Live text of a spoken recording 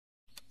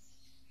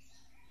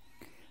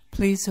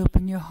Please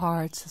open your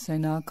hearts as I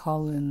now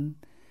call in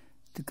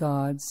the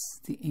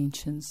gods, the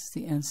ancients,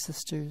 the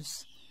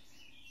ancestors,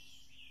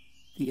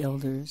 the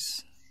elders,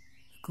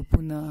 the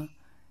kupuna,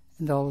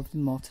 and all of the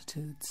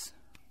multitudes.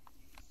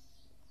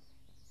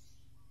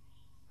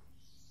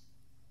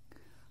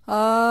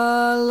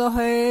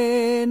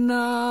 Alohe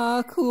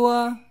na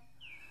kua,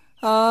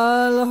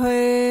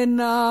 alohe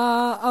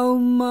na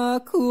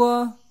auma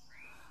kua,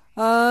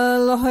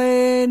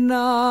 alohe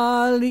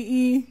na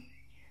li'i,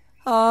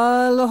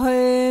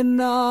 alohe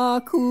na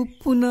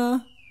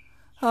kupuna,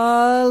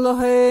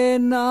 alohe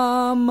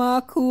na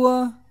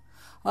makua,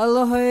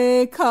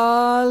 alohe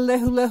ka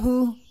lehu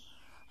lehu,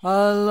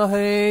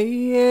 alohe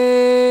e.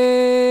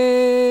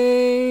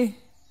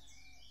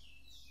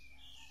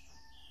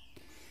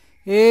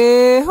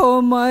 E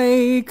ho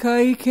mai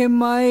kai ke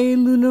mai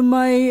luna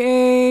mai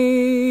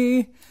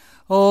e.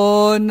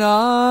 O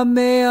nā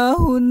mea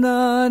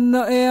huna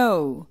no e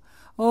au,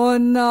 o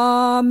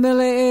nā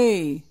mele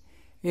e.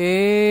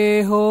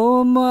 E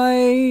ho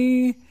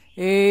mai,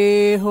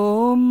 e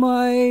ho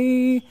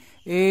mai,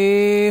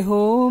 e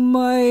ho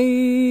mai,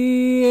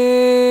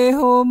 e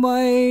ho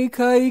mai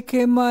kai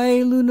ke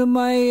mai luna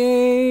mai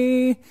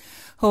e.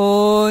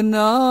 O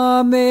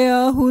nā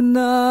mea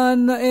huna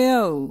no e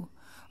au,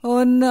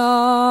 o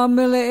nā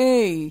mele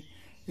e.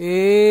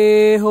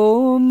 E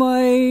ho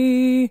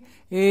mai,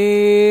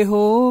 e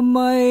ho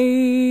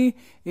mai,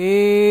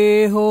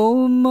 e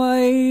ho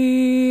mai,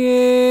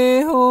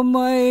 e ho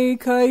mai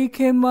kai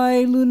ke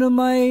mai luna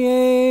mai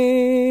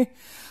e.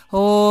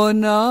 O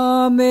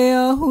nā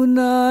mea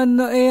huna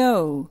no e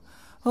au,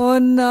 o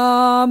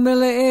nā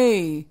mele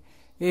e.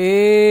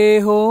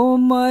 E ho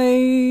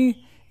mai,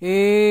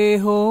 e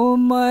ho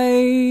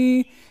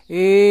mai,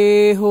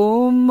 e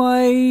ho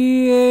mai,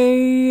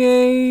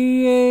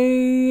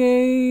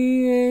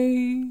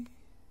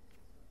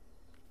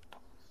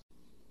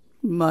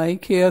 Mai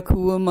ke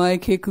akua, mai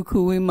ke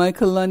kukui, mai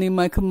ka lani,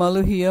 mai ka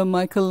maluhia,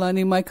 mai ka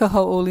lani, mai ka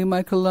haoli,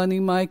 mai ka lani,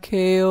 mai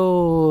ke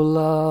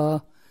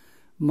ola.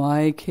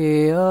 Mai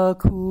ke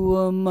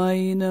akua,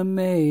 mai na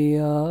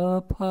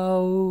mea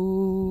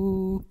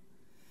pau.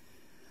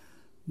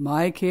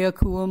 Mai ke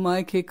akua,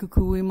 mai ke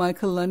kukui, mai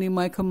ka lani,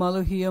 mai ka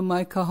maluhia,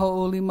 mai ka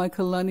haoli, mai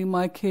ka lani,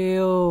 mai ke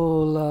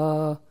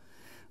ola.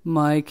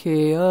 Mai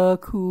ke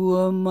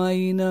akua,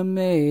 mai na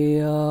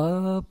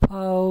mea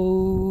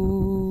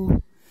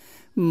pau.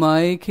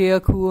 Mai ke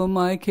akua,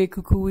 mai ke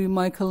kukui,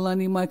 mai ka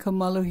lani, mai ka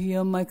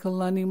maluhia, mai ka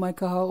lani, mai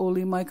ka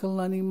haoli, mai ka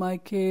lani, mai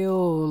ke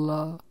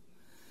ola.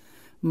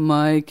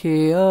 Mai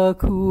ke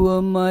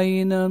akua,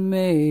 mai na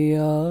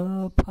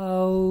mea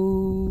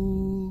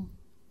pau.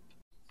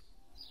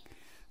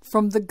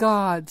 From the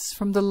gods,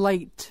 from the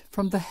light,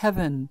 from the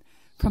heaven,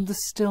 from the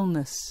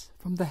stillness,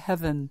 from the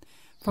heaven,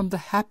 from the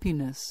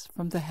happiness,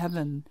 from the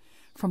heaven,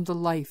 from the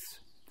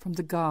life, from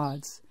the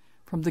gods,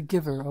 from the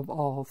giver of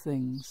all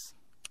things.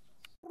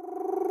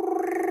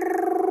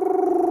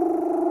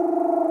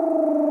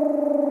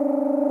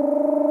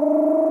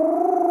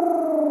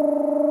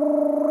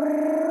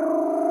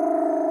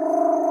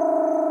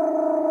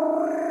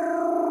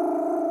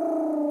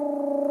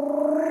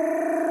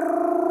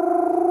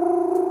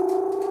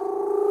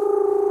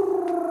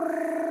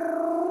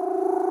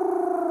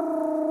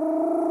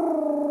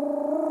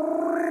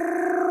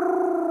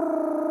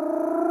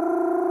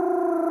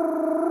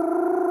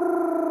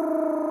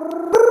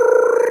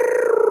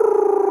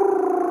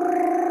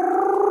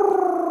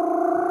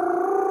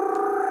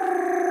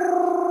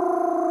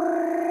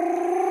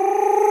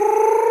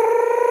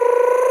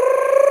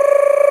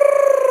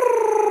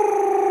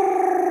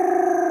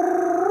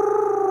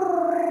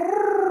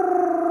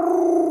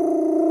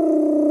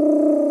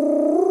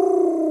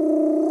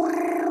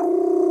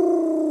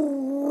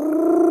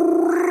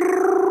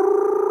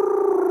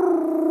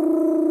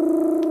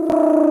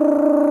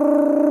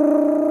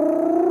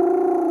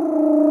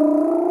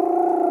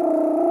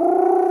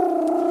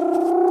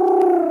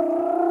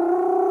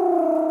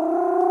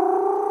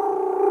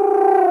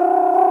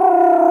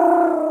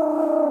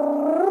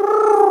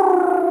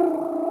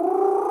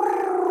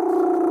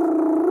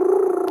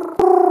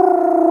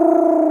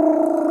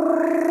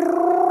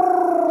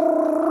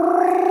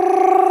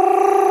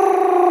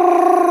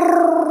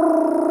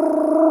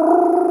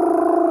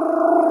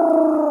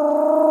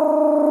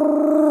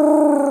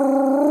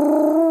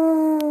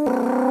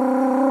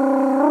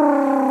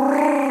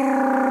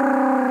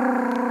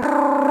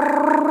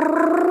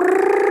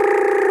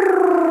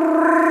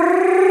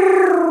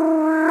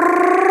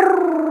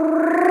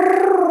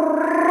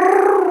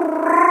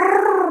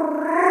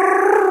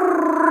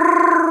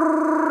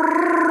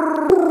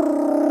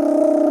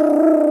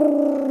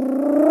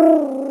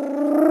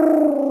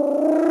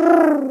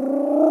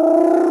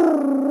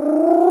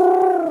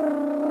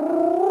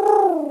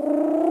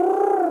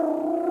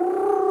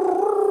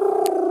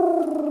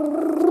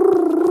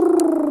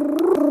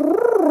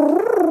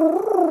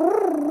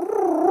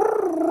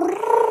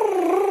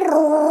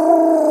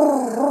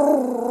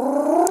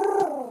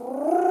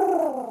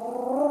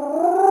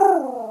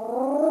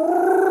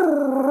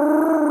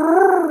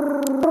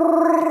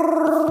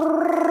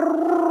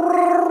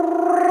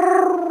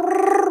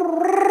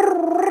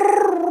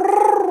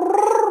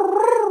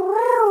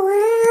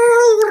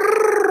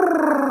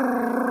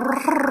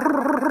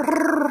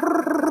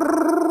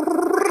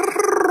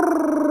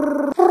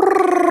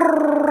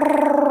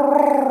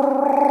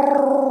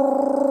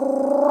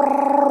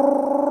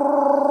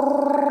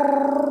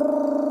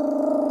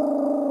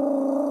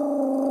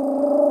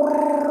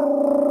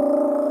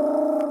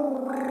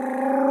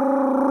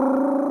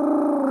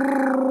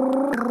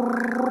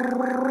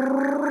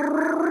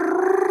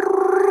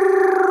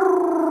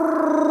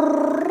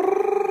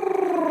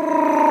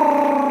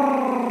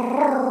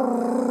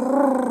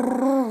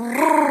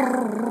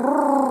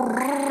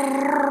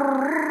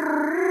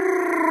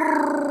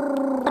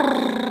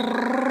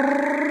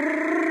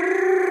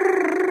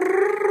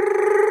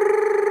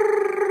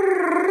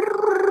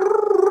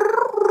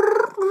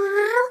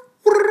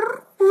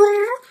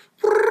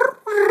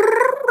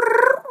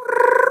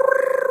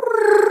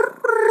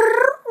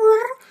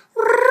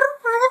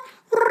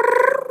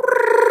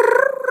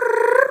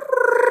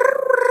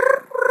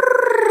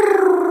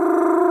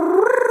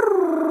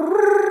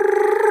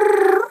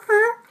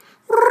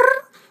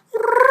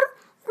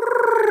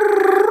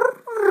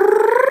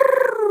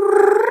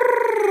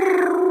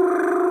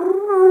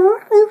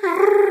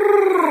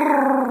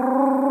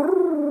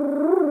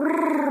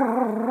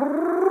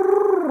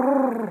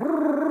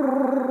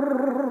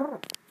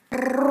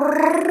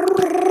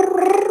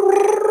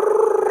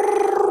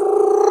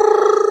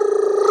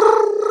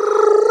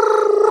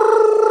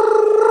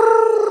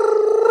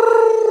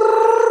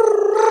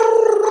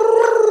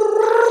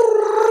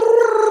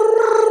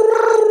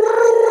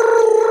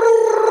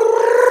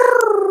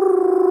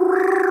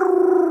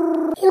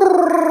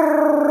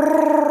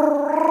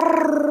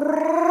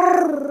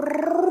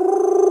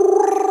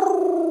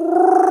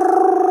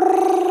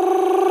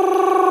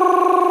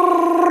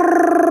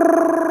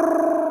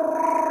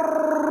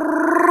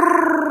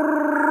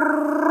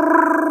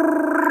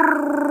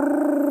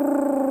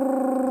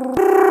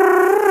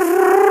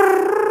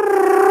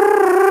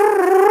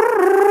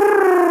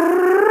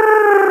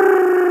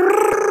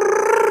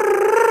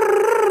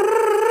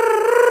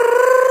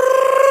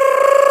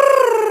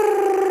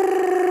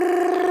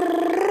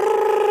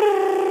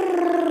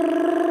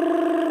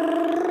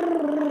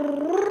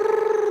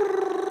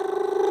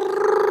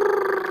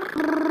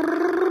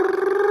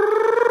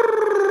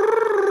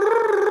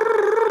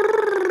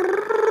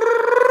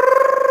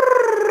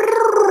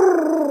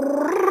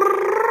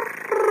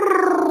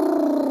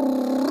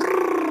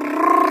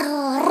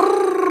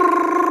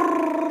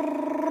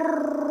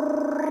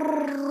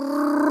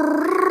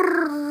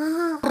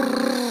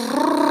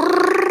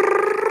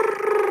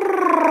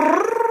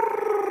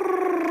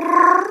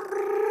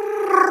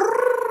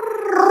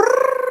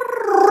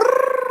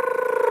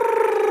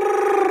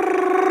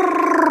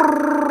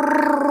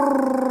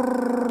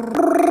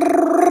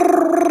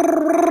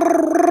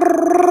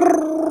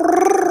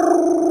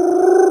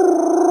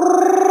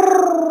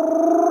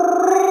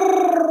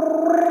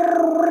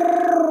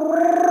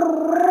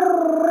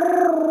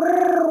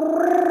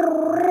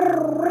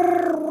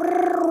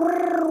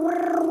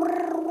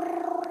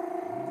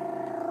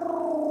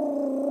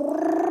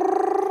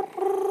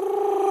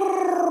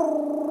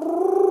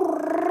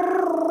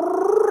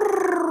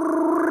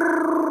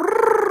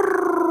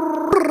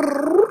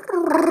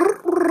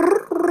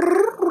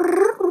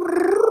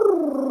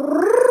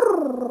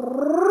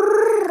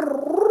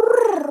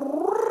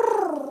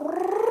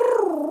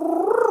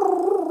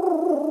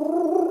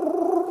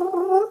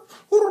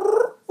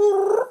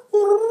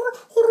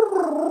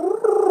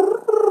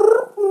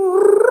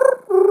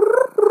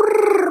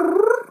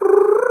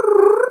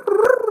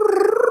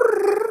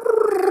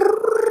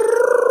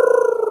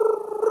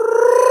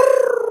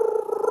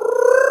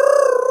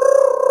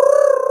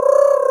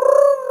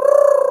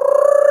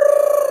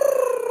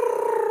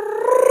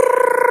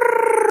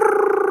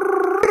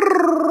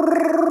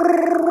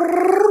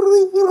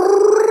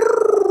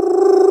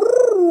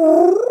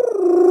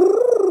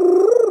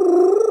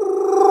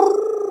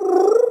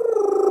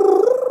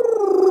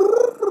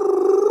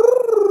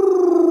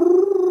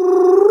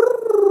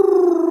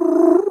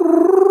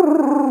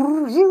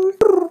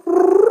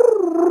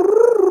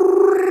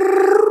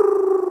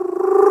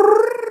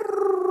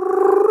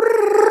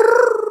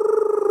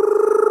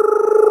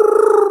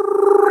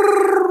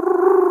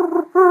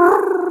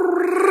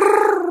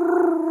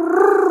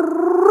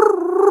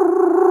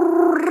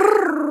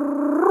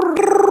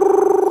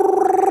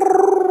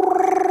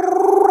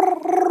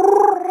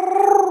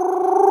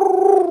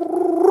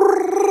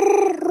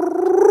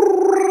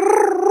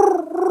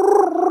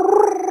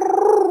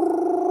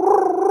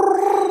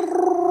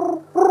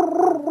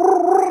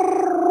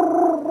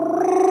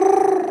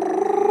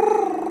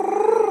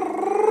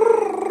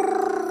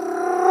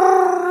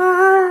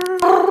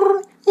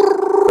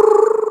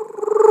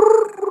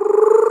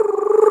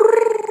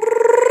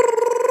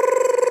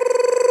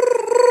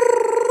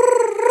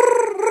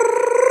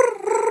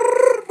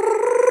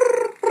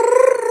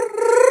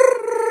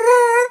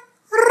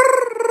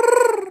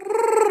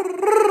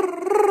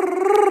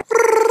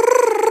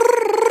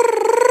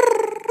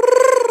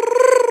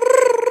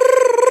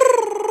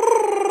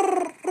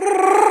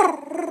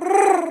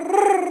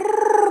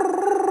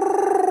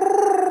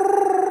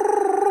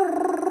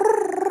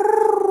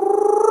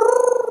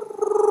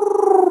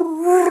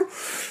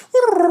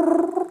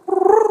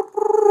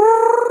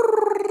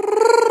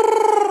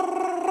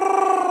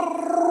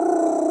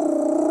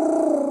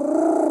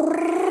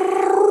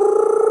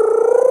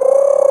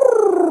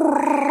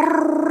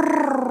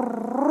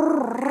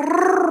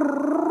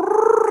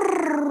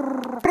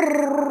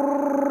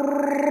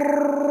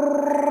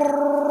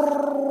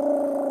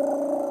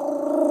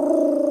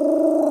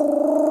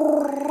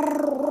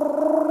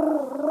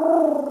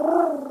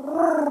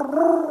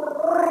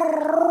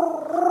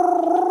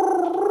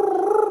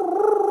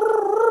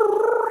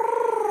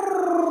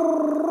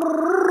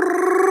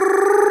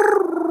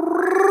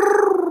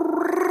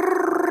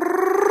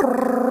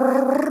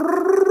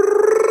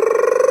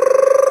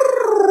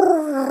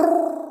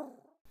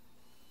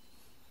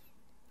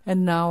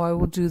 And now I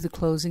will do the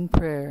closing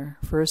prayer,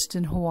 first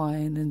in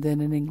Hawaiian and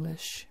then in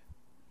English.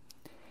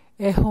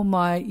 E ho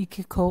mai I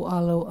ke ko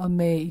alo a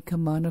me I ka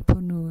mana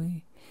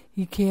punui,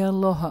 I ke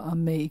aloha a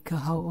me I ka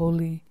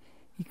hauoli,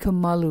 I ka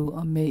malu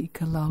a me I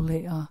ka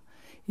laulea,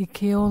 I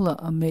ke ola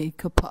a me I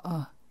ka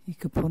paa, I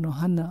ka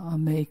ponohana a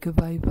me I ka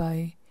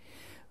vai.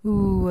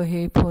 A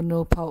he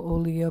pono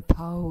pauolia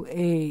pau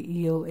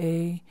I o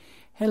e,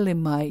 hele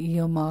mai I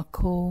a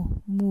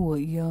mako, mua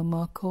I a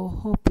mako,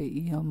 hope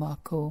I a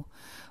mako,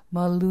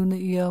 maluna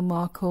I a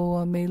mako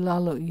a me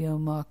lalo I a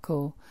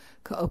mako,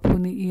 ka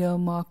apuni I a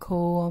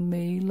mako a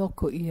me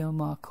loko I a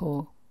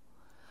mako.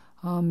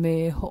 A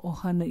me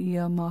ho'ohana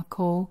I a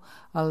mako,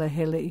 ala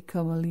hele I ka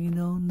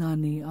malino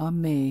nani a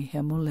me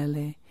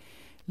hemolele,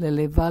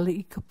 lele vale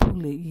I ka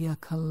pule I a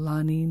ka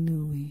lani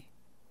nui.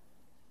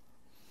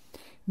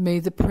 May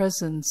the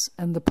presence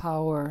and the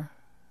power,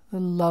 the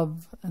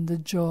love and the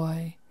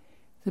joy,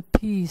 the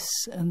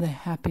peace and the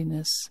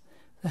happiness,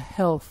 the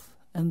health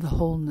and the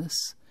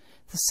wholeness,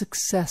 the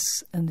success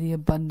and the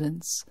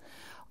abundance,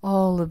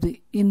 all of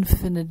the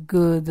infinite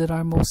good that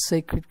our most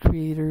sacred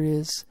Creator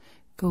is,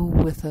 go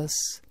with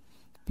us,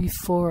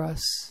 before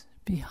us,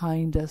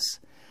 behind us,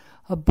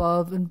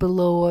 above and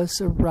below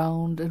us,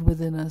 around and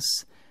within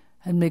us,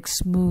 and make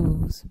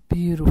smooth,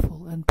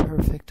 beautiful, and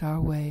perfect our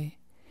way.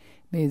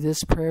 May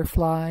this prayer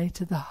fly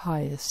to the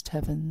highest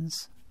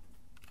heavens.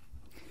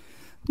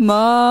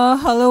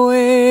 Mahalo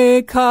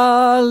e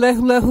ka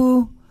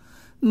lehu,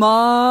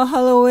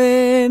 mahalo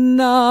e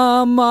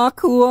na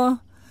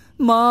makua,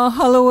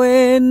 mahalo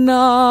e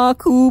na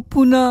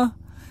kupuna,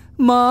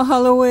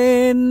 mahalo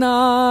e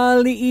na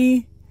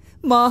li'i,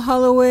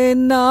 mahalo e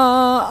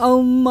na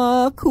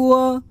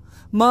aumakua,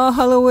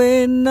 mahalo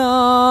e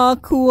na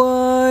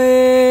kua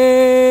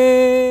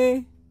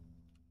e.